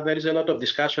 there is a lot of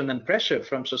discussion and pressure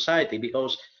from society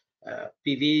because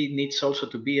PV needs also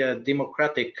to be a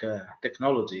democratic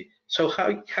technology. So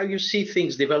how you see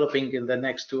things developing in the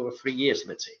next 2 or 3 years,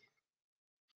 let's say?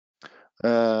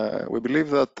 We believe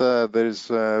that there is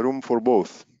room for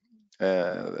both.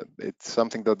 It's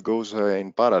something that goes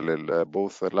in parallel,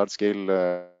 both large-scale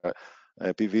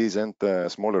PVs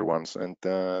and smaller ones, and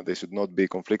they should not be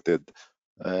conflicted.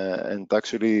 And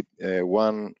actually,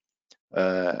 one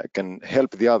can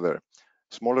help the other.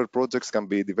 Smaller projects can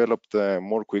be developed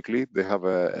more quickly. They have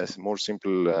a more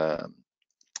simple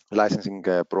licensing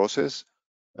process,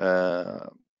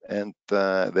 and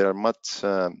they are much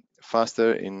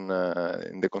faster in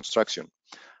the construction.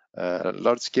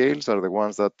 Large scales are the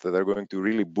ones that are going to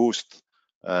really boost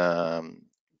our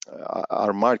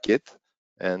market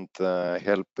and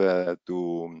help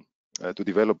to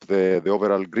develop the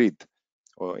overall grid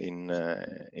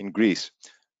in Greece.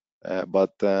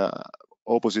 But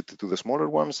opposite to the smaller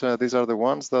ones, these are the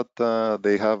ones that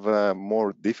they have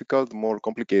more difficult, more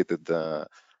complicated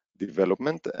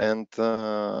development, and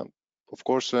of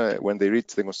course, when they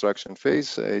reach the construction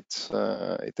phase, it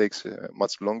takes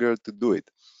much longer to do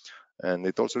it, and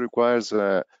it also requires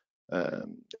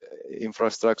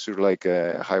infrastructure like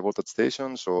high voltage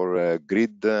stations or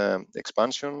grid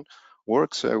expansion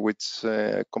works, which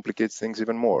complicates things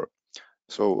even more.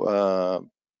 So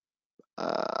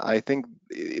I think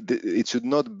it should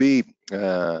not be,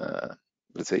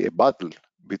 let's say, a battle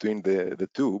between the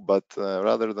two, but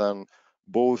rather than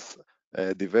both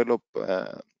develop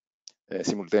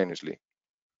simultaneously.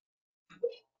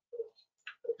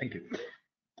 Thank you.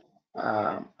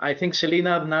 I think,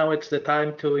 Selina, now it's the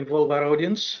time to involve our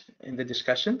audience in the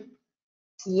discussion.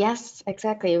 Yes,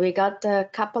 exactly. We got a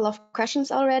couple of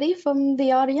questions already from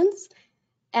the audience.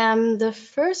 The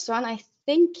first one, I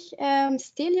think,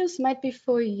 Stelios, might be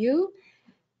for you.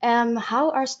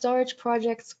 How are storage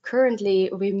projects currently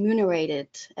remunerated?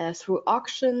 Through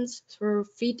auctions, through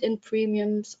feed-in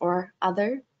premiums, or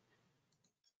other?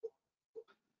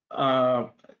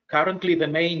 Currently, the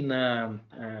main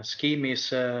scheme is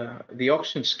the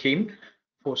auction scheme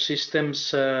for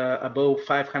systems above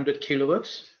 500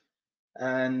 kilowatts,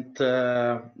 and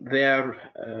they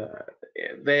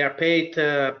are paid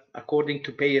according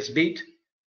to pay as bid,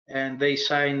 and they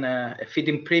sign a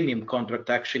feed-in premium contract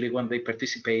actually when they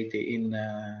participate in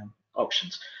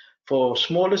auctions. For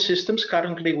smaller systems,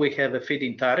 currently we have a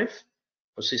feed-in tariff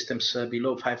for systems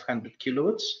below 500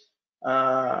 kilowatts,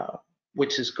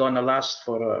 which is going to last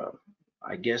for,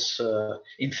 I guess,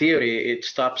 in theory, it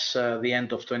stops the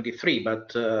end of 23,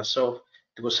 but so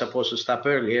it was supposed to stop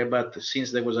earlier, but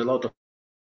since there was a lot of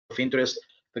interest,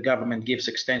 the government gives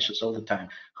extensions all the time.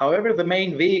 However, the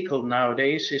main vehicle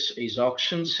nowadays is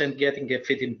auctions and getting a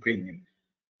feed-in premium.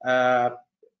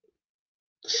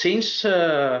 Since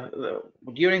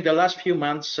during the last few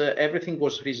months, everything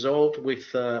was resolved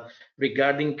with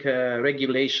regarding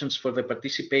regulations for the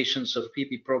participations of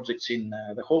PV projects in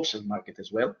the wholesale market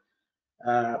as well.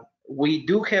 We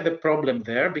do have a problem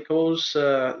there because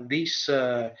this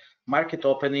market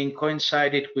opening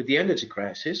coincided with the energy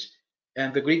crisis,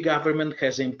 and the Greek government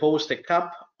has imposed a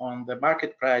cap on the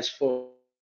market price for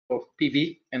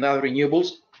PV and other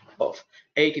renewables of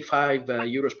 85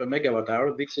 euros per megawatt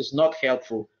hour. This is not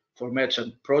helpful for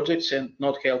merchant projects and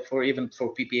not helpful even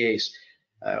for PPAs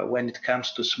when it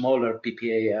comes to smaller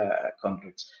PPA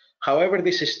contracts. However,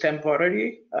 this is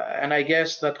temporary, and I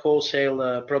guess that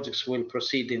wholesale projects will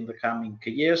proceed in the coming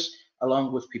years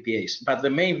along with PPAs. But the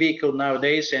main vehicle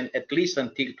nowadays, and at least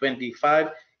until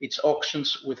 25, it's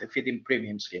auctions with a feed-in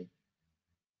premium scheme.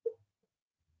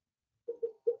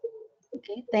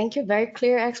 Okay, thank you. Very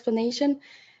clear explanation.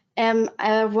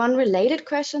 One related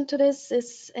question to this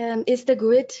is the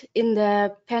grid in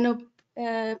the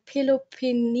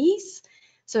Peloponnese,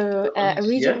 so a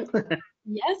region, Yeah.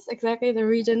 yes, exactly, the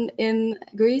region in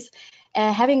Greece,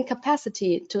 having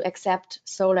capacity to accept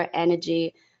solar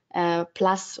energy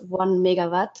plus 1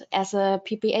 megawatt as a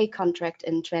PPA contract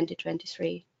in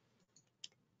 2023.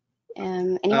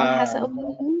 Anyone has an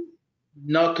opinion?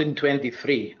 Not in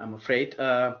 23, I'm afraid.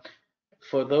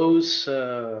 For those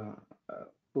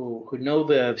who know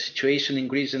the situation in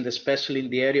Greece, and especially in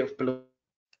the area of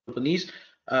Peloponnese,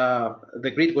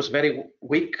 the grid was very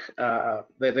weak.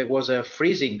 There was a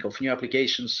freezing of new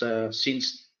applications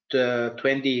since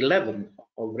 2011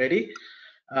 already.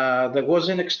 There was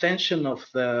an extension of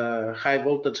the high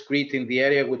voltage grid in the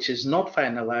area, which is not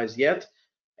finalized yet,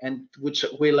 and which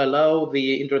will allow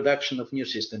the introduction of new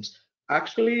systems.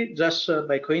 Actually, just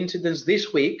by coincidence,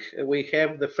 this week we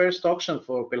have the first auction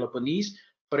for Peloponnese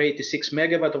for 86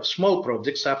 megawatt of small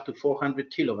projects up to 400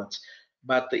 kilowatts.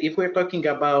 But if we're talking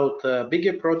about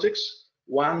bigger projects,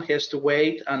 one has to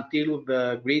wait until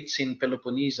the grids in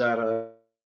Peloponnese are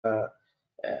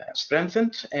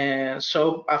strengthened. And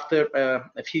so after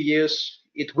a few years,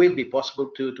 it will be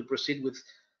possible to proceed with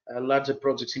larger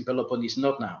projects in Peloponnese,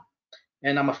 not now.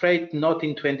 And I'm afraid not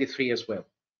in 23 as well.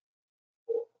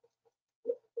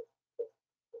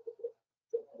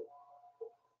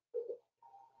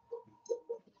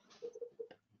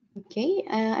 Okay,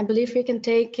 I believe we can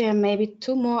take maybe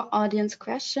two more audience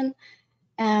questions.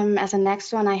 As a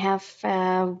next one, I have,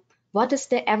 what is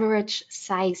the average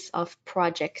size of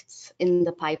projects in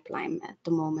the pipeline at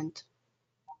the moment?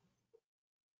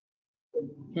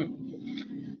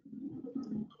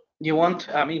 You want,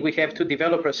 I mean, we have two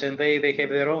developers and they have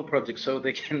their own projects, so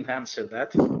they can answer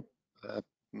that.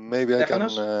 Maybe I can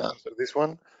answer this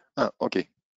one. Okay.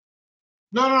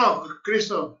 No,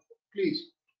 Christoph,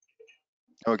 please.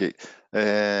 Okay.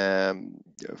 In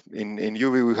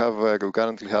UV, we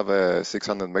currently have a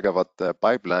 600 megawatt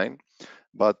pipeline,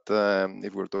 but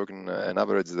if we're talking an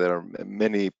average, there are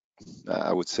many.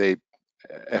 I would say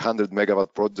 100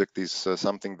 megawatt project is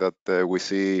something that we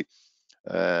see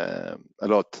a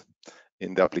lot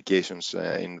in the applications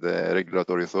in the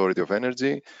Regulatory Authority of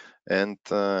Energy, and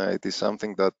it is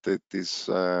something that it is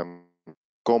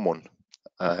common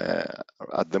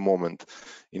at the moment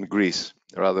in Greece,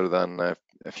 rather than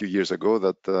a few years ago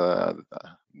that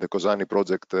the Kozani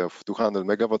project of 200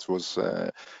 megawatts was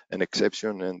an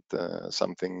exception and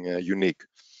something unique.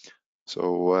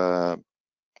 So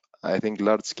I think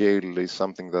large scale is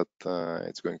something that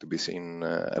it's going to be seen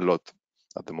a lot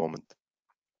at the moment.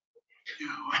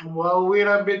 Yeah, well,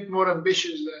 we're a bit more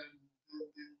ambitious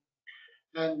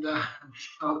and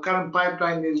our current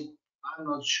pipeline is, I'm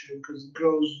not sure because it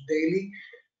grows daily.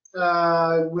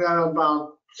 We are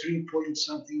about 3 point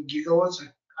something gigawatts.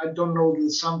 I don't know the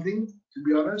something, to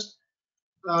be honest.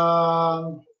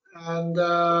 And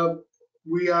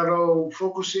we are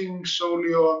focusing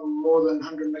solely on more than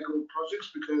 100 megawatt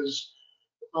projects because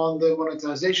on the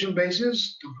monetization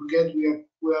basis, don't forget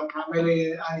we are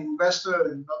primarily an investor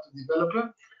and not a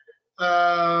developer.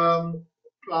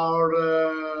 Our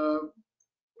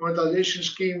monetization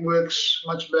scheme works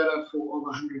much better for over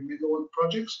 100 megawatt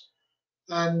projects,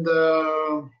 and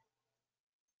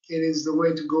it is the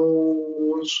way to go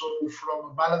also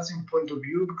from a balancing point of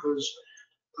view, because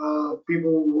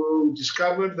people will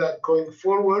discover that going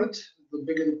forward, the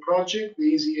bigger the project, the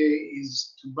easier it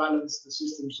is to balance the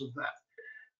systems of that,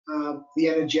 the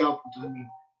energy output, I mean.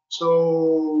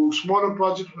 So smaller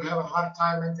projects will have a hard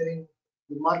time entering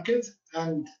the market,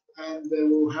 and they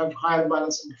will have higher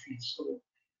balancing fees. So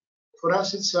for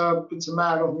us, it's a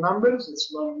matter of numbers.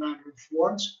 It's not a matter of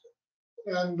words.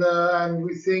 And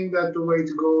we think that the way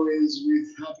to go is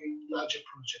with having larger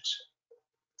projects.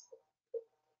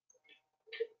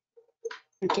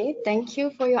 Okay, thank you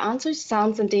for your answers.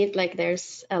 Sounds indeed like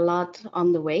there's a lot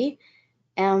on the way.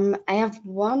 I have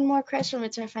one more question,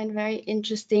 which I find very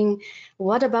interesting.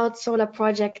 What about solar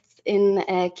projects in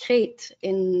Crete?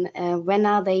 When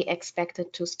are they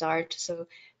expected to start? So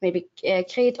maybe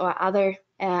Crete or other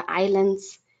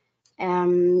islands,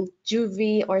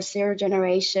 JUVI or zero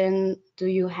generation. Do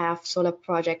you have solar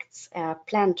projects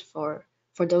planned for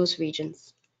those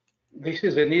regions? This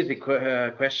is an easy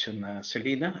question,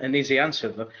 Selina, an easy answer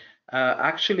though.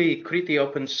 Actually, Crete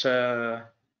opens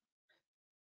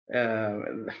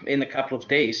in a couple of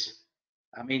days.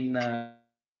 I mean,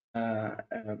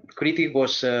 Crete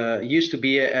was used to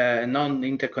be a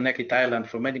non-interconnected island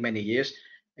for many, many years,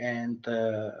 and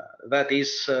that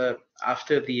is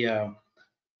after the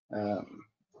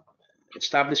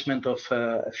establishment of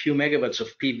a few megawatts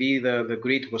of PV, the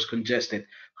grid was congested.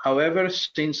 However,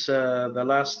 since the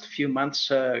last few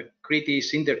months, Crete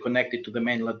is interconnected to the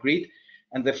mainland grid,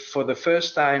 and for the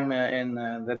first time in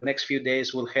the next few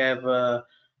days, we'll have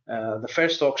the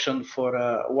first auction for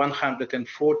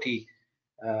 140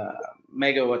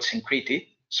 megawatts in Crete,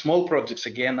 small projects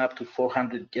again up to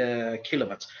 400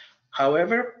 kilowatts.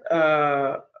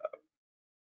 However,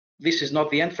 this is not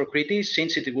the end for Crete,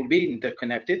 since it will be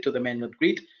interconnected to the mainland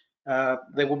grid.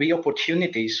 There will be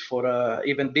opportunities for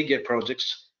even bigger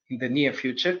projects in the near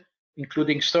future,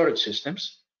 including storage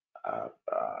systems.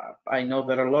 I know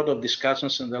there are a lot of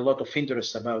discussions and a lot of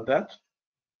interest about that.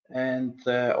 And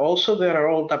also there are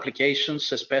old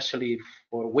applications, especially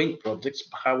for wind projects.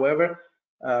 However,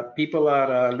 people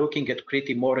are looking at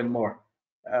Crete more and more.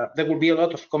 There will be a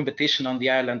lot of competition on the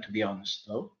island, to be honest,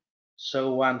 though.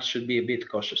 So one should be a bit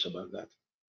cautious about that.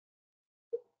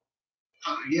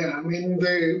 Yeah, I mean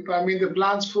the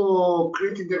plans for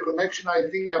Crete interconnection, I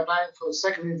think are planning for a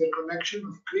second interconnection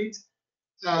of Crete,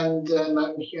 and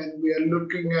we are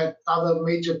looking at other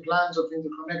major plans of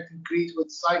interconnecting Crete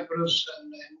with Cyprus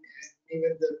and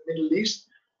even the Middle East.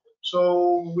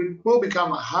 So it will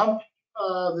become a hub.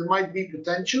 There might be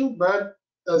potential, but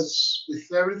as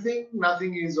with everything,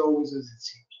 nothing is always as it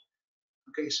seems.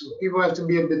 Okay, so people have to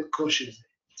be a bit cautious.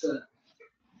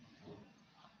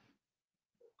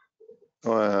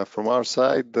 From our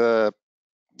side,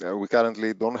 we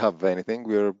currently don't have anything.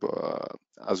 We're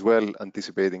as well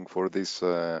anticipating for this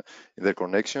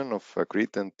interconnection of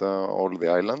Crete and all the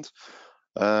islands.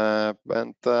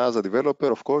 And as a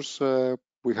developer, of course,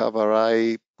 we have our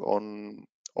eye on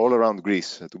all around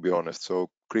Greece, to be honest. So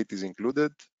Crete is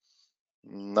included.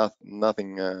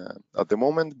 Nothing at the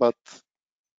moment, but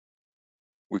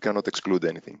we cannot exclude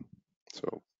anything.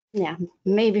 So Yeah,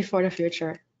 maybe for the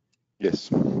future.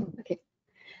 yes. Okay.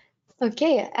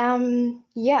 Okay.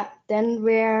 Yeah. Then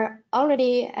we're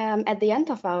already at the end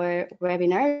of our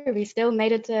webinar. We still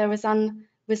made it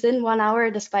within 1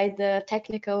 hour despite the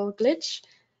technical glitch.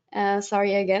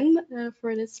 Sorry again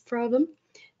for this problem.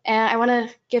 I want to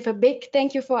give a big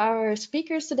thank you for our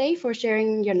speakers today for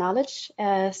sharing your knowledge.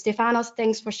 Stefanos,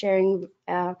 thanks for sharing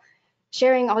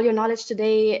all your knowledge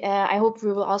today. I hope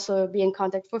we will also be in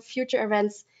contact for future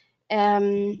events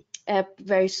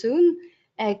very soon.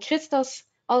 Christos,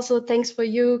 also thanks for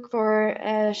you for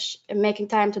making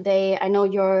time today. I know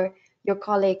your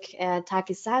colleague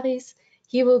Takis Saris,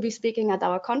 he will be speaking at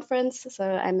our conference, so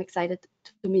I'm excited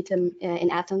to meet him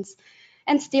in Athens.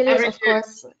 And Stelios, of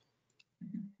course.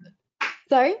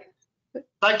 Sorry?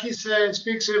 Takis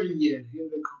speaks every year in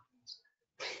the conference.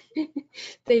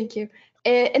 Thank you.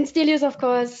 And Stelios, of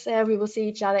course, we will see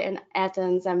each other in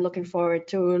Athens. I'm looking forward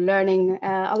to learning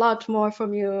a lot more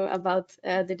from you about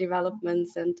the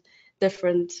developments and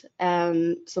different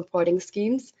supporting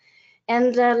schemes.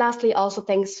 And lastly, also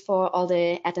thanks for all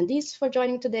the attendees for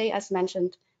joining today. As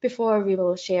mentioned before, we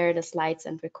will share the slides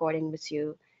and recording with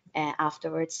you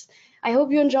afterwards. I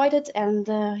hope you enjoyed it, and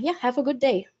yeah, have a good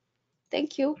day.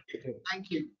 Thank you.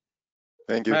 Thank you.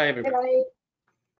 Thank you. Bye, everybody. Bye-bye.